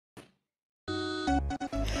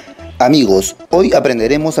Amigos, hoy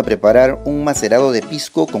aprenderemos a preparar un macerado de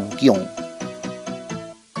pisco con Kion.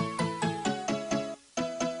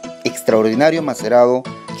 Extraordinario macerado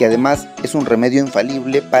que además es un remedio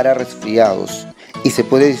infalible para resfriados y se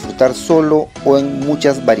puede disfrutar solo o en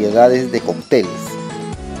muchas variedades de cócteles.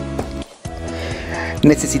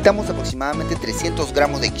 Necesitamos aproximadamente 300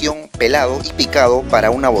 gramos de Kion pelado y picado para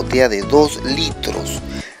una botella de 2 litros.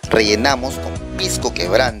 Rellenamos con pisco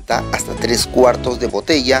quebranta hasta 3/4 de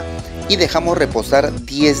botella y dejamos reposar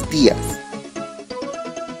 10 días.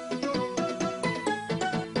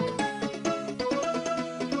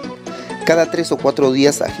 Cada 3 o 4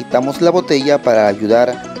 días agitamos la botella para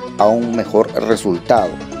ayudar a un mejor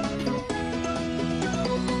resultado.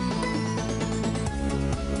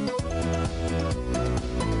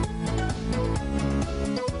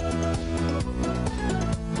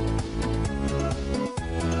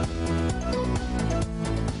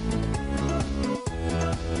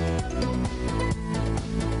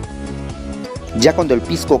 Ya cuando el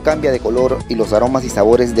pisco cambia de color y los aromas y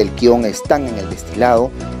sabores del Kion están en el destilado,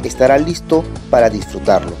 estará listo para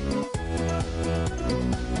disfrutarlo.